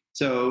city.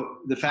 So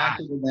the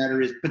fact of the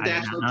matter is, but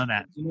that's what,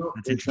 that.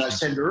 As I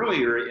said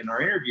earlier in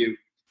our interview,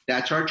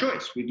 that's our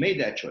choice. We've made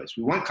that choice.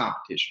 We want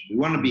competition. We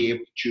want to be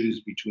able to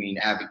choose between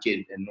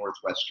Advocate and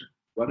Northwestern,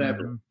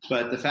 whatever. Mm-hmm.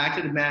 But the fact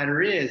of the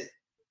matter is,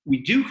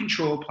 we do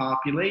control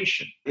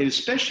population,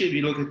 especially if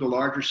you look at the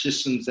larger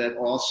systems that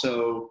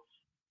also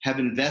have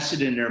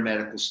invested in their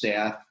medical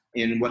staff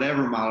in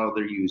whatever model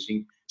they're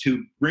using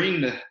to bring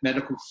the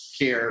medical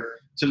care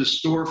to the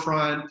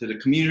storefront, to the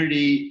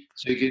community,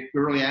 so you get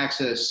early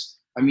access.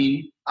 I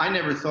mean, I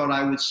never thought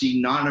I would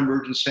see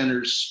non-emergent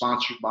centers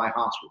sponsored by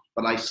hospitals,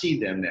 but I see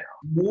them now.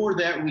 More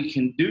that we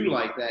can do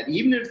like that,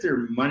 even if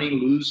they're money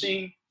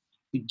losing,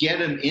 to get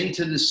them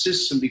into the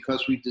system,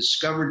 because we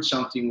discovered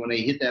something when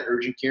they hit that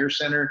urgent care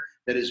center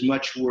that is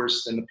much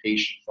worse than the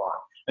patient thought.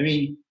 I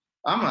mean,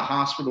 I'm a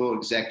hospital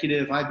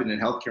executive. I've been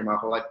in healthcare my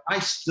whole life. I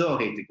still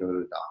hate to go to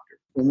the doctor.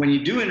 And when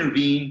you do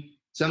intervene,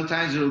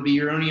 sometimes it'll be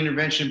your only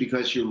intervention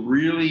because you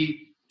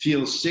really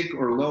feel sick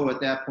or low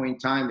at that point in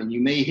time, and you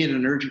may hit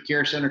an urgent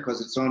care center because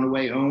it's on the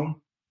way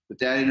home, but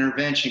that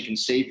intervention can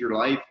save your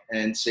life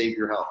and save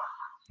your health.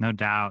 No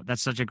doubt.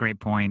 That's such a great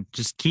point.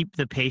 Just keep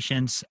the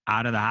patients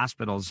out of the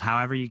hospitals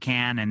however you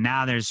can. And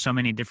now there's so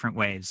many different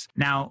ways.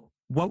 Now,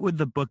 what would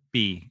the book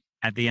be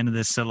at the end of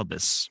this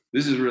syllabus?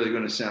 This is really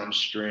going to sound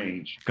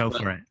strange. Go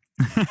for it.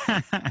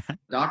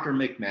 Dr.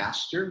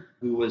 McMaster,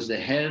 who was the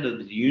head of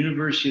the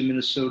University of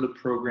Minnesota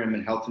program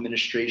in health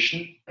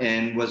administration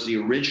and was the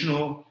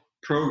original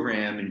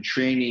program in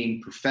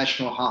training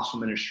professional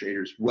hospital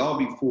administrators well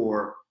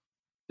before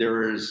there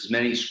were as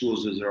many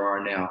schools as there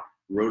are now,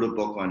 wrote a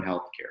book on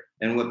healthcare.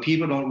 And what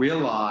people don't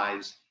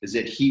realize is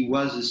that he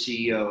was the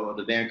CEO of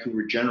the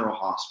Vancouver General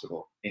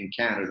Hospital in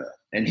Canada.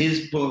 And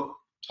his book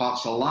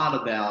talks a lot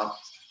about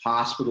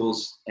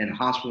hospitals and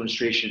hospital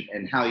administration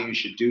and how you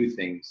should do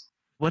things.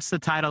 What's the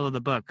title of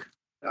the book?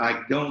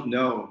 I don't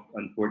know,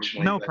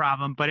 unfortunately. No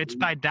problem, but it's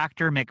by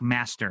Dr.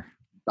 McMaster.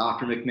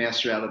 Dr.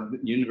 McMaster out of the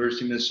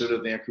University of Minnesota,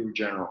 Vancouver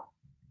General.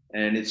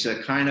 And it's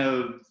a kind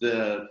of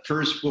the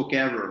first book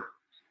ever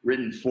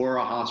written for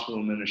a hospital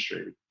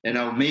administrator. And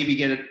I'll maybe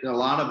get a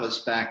lot of us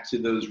back to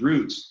those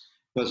roots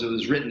because it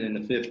was written in the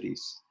 50s.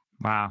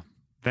 Wow.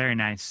 Very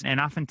nice.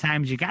 And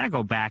oftentimes you got to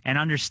go back and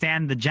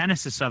understand the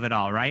genesis of it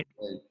all, right?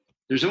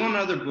 There's one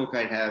other book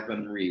I'd have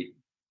them read.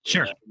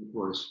 Sure. Of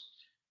course.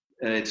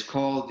 It's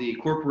called The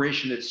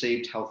Corporation That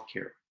Saved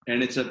Healthcare.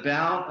 And it's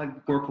about a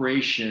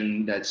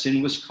corporation that's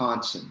in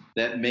Wisconsin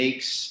that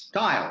makes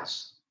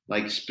dials,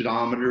 like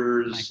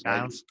speedometers. Like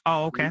dials?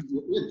 Oh, okay.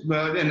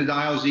 And the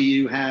dials that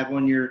you have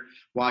on your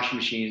washing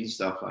machines and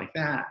stuff like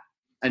that.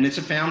 And it's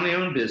a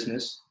family-owned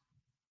business.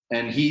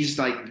 And he's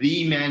like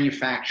the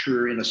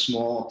manufacturer in a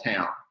small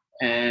town.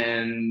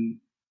 And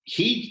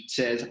he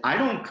says, I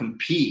don't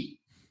compete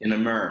in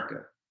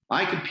America.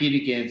 I compete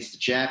against the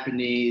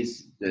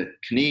Japanese, the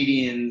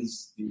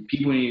Canadians, the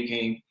people in the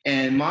UK.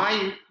 And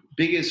my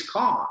biggest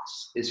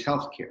cost is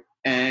healthcare.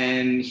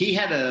 And he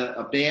had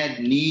a bad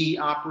knee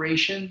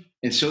operation.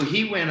 And so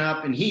he went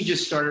up and he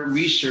just started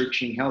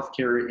researching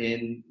healthcare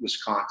in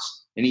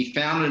Wisconsin. And he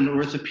found an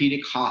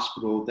orthopedic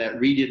hospital that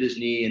redid his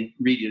knee and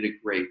redid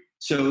it great.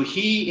 So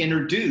he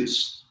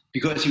introduced,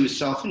 because he was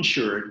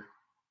self-insured,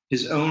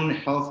 his own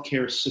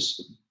healthcare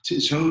system,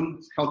 his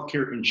own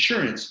healthcare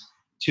insurance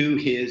to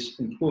his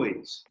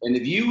employees. And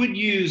if you would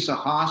use a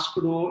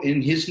hospital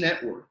in his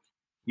network,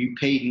 you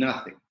paid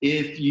nothing.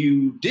 If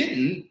you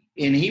didn't,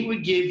 and he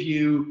would give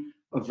you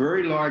a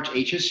very large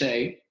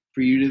HSA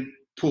for you to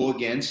pull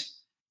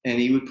against, and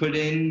he would put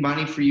in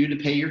money for you to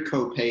pay your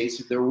co-pays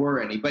if there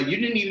were any. But you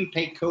didn't even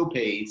pay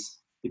co-pays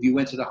if you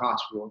went to the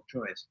hospital of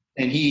choice.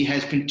 And he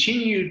has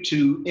continued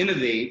to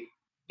innovate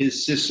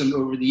his system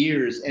over the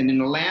years. And in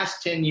the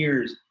last 10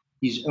 years,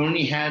 he's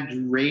only had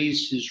to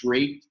raise his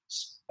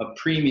rates of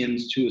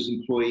premiums to his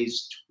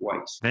employees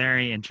twice.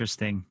 Very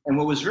interesting. And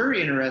what was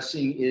very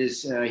interesting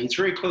is he's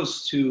very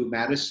close to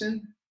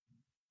Madison.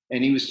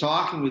 And he was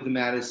talking with the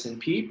Madison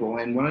people.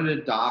 And one of the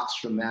docs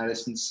from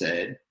Madison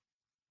said,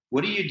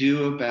 what do you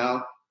do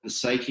about the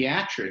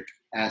psychiatric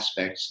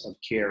aspects of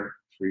care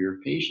for your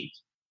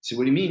patients? I said,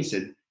 what do you mean? He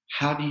said,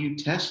 how do you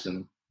test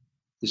them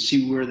to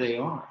see where they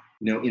are,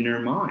 in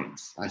their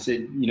minds? I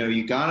said,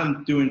 you got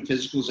them doing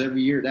physicals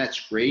every year.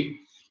 That's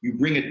great. You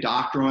bring a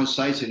doctor on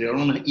site so they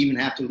don't even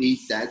have to leave.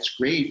 That's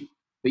great.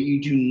 But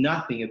you do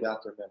nothing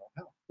about their mental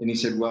health. And he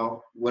said,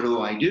 well, what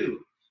do I do?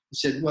 He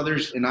said, well,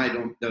 and I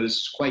don't know this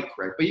is quite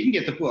correct, but you can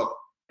get the book.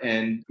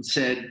 And it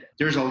said,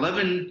 there's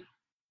 11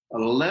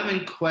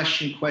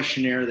 question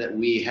questionnaire that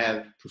we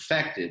have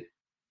perfected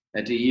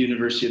at the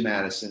University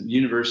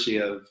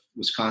of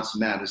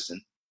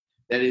Wisconsin-Madison,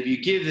 that if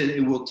you give it,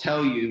 it will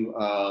tell you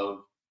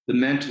the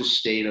mental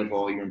state of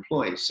all your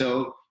employees.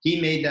 So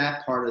he made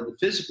that part of the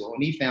physical,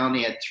 and he found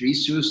he had 3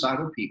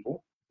 suicidal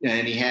people,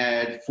 and he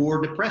had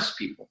 4 depressed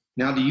people.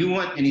 Now,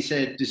 and he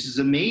said, this is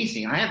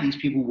amazing. I have these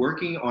people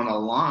working on a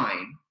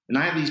line, and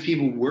I have these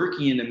people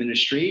working in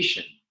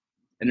administration,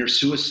 and they're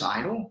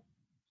suicidal.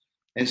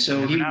 And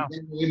so he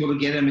was able to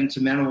get them into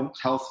mental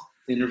health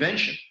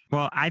intervention.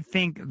 Well, I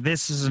think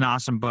this is an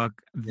awesome book.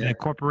 Yeah. The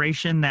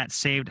Corporation That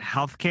Saved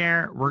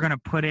Healthcare. We're going to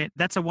put it.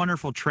 That's a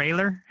wonderful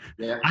trailer.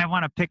 Yeah. I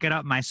want to pick it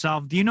up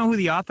myself. Do you know who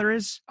the author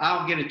is?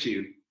 I'll get it to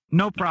you.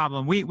 No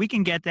problem. We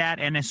can get that.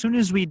 And as soon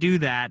as we do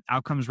that,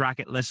 Outcomes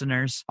Rocket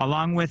listeners,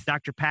 along with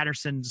Dr.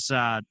 Patterson's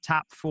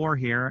top 4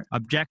 here,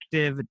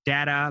 objective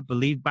data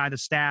believed by the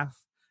staff,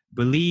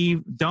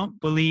 don't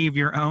believe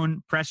your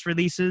own press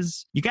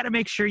releases. You got to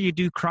make sure you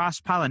do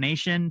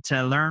cross-pollination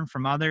to learn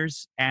from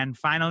others. And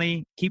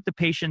finally, keep the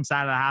patients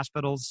out of the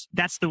hospitals.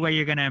 That's the way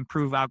you're going to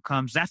improve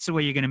outcomes. That's the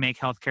way you're going to make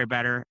healthcare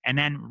better. And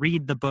then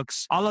read the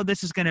books. All of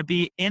this is going to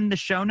be in the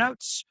show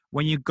notes.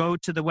 When you go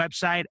to the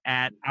website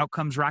at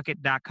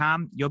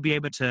outcomesrocket.com, you'll be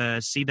able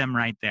to see them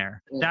right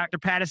there. Yeah. Dr.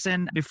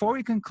 Patterson, before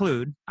we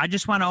conclude, I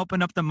just want to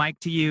open up the mic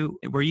to you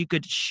where you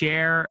could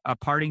share a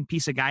parting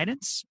piece of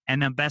guidance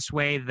and the best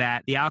way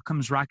that the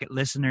Outcomes Rocket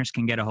listeners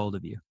can get a hold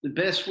of you. The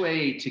best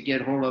way to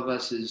get a hold of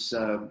us is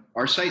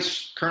our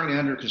site's currently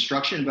under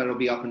construction, but it'll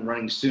be up and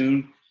running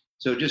soon.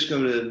 So just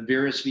go to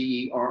Verras,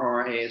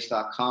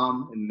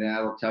 VERRAS.com, and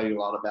that'll tell you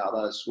a lot about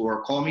us,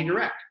 or call me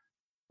direct.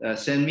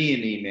 Send me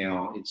an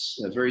email. It's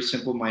very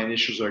simple. My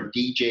initials are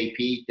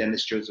DJP,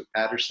 Dennis Joseph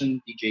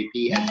Patterson,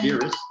 DJP at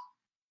Verras,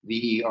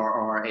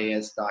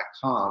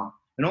 VERRAS.com.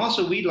 And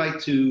also, we'd like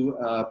to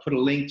put a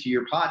link to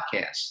your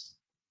podcast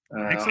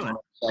on our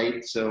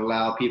site, so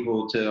allow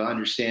people to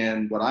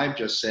understand what I've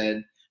just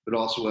said, but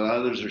also what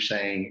others are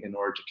saying in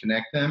order to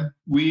connect them.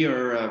 We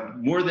are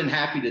more than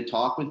happy to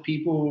talk with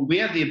people. We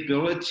have the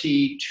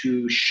ability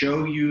to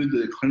show you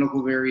the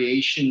clinical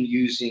variation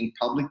using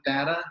public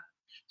data.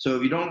 So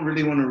if you don't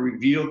really want to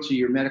reveal to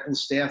your medical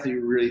staff that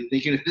you're really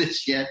thinking of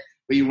this yet,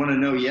 but you want to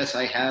know, yes,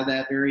 I have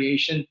that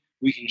variation,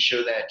 we can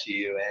show that to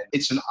you. And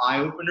it's an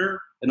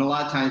eye-opener. And a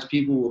lot of times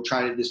people will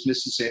try to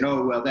dismiss it saying,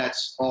 oh, well,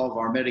 that's all of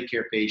our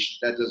Medicare patients.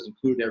 That doesn't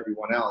include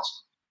everyone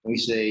else. And we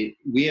say,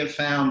 we have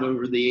found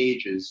over the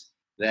ages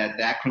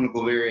that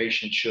clinical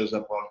variation shows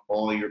up on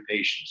all your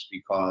patients,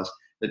 because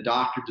the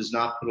doctor does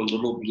not put a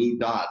little blue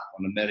dot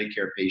on a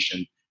Medicare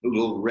patient, a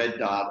little red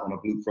dot on a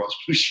Blue Cross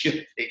Blue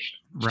Shield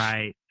patient.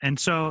 Right. And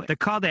so the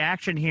call to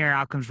action here,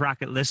 Outcomes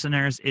Rocket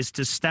listeners, is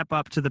to step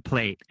up to the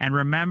plate and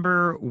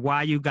remember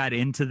why you got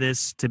into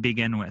this to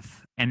begin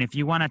with. And if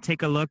you want to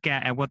take a look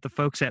at what the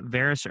folks at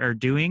Verras are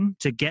doing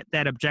to get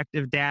that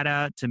objective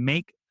data, to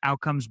make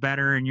outcomes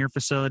better in your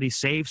facility,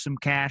 save some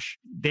cash,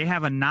 they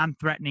have a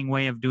non-threatening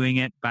way of doing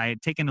it by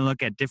taking a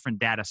look at different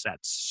data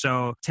sets.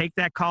 So take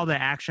that call to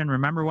action.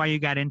 Remember why you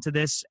got into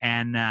this,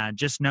 and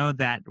just know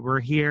that we're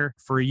here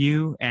for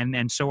you,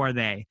 and so are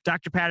they.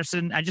 Dr.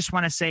 Patterson, I just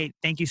want to say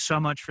thank you so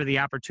much for the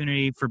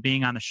opportunity for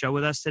being on the show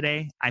with us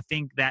today. I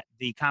think that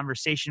the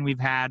conversation we've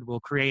had will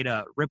create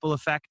a ripple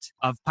effect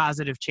of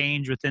positive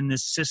change within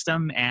this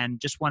system, and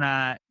just want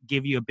to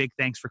give you a big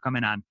thanks for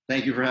coming on.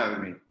 Thank you for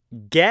having me.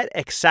 Get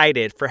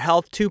excited for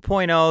Health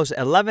 2.0's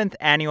 11th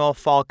Annual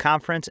Fall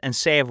Conference and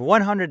save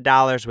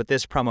 $100 with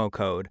this promo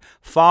code,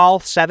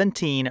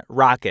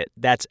 FALL17ROCKET.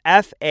 That's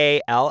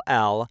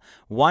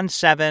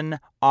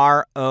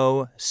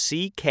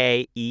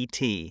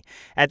FALL17ROCKET.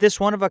 At this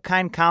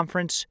one-of-a-kind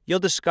conference, you'll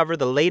discover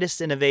the latest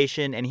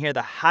innovation and hear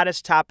the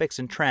hottest topics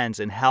and trends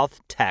in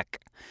health tech.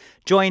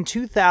 Join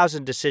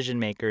 2,000 decision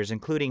makers,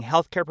 including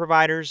healthcare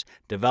providers,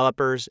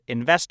 developers,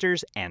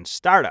 investors, and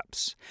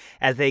startups,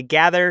 as they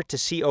gather to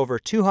see over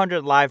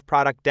 200 live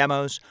product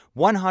demos,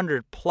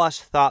 100-plus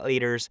thought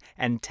leaders,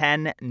 and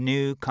 10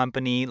 new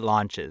company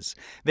launches.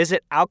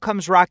 Visit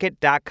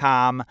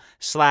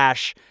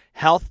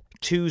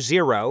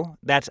outcomesrocket.com/health20.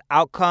 That's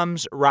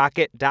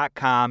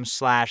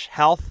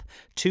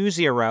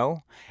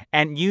outcomesrocket.com/health20.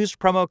 and use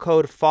promo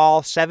code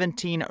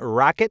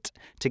FALL17ROCKET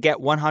to get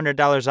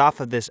 $100 off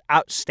of this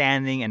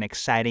outstanding and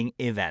exciting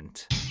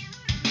event.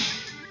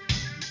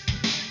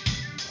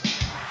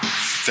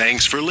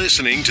 Thanks for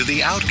listening to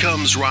the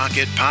Outcomes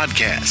Rocket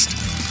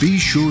podcast. Be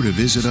sure to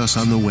visit us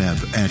on the web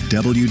at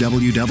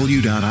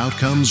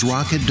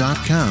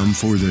www.outcomesrocket.com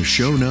for the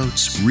show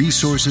notes,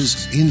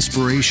 resources,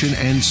 inspiration,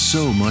 and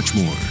so much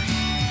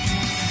more.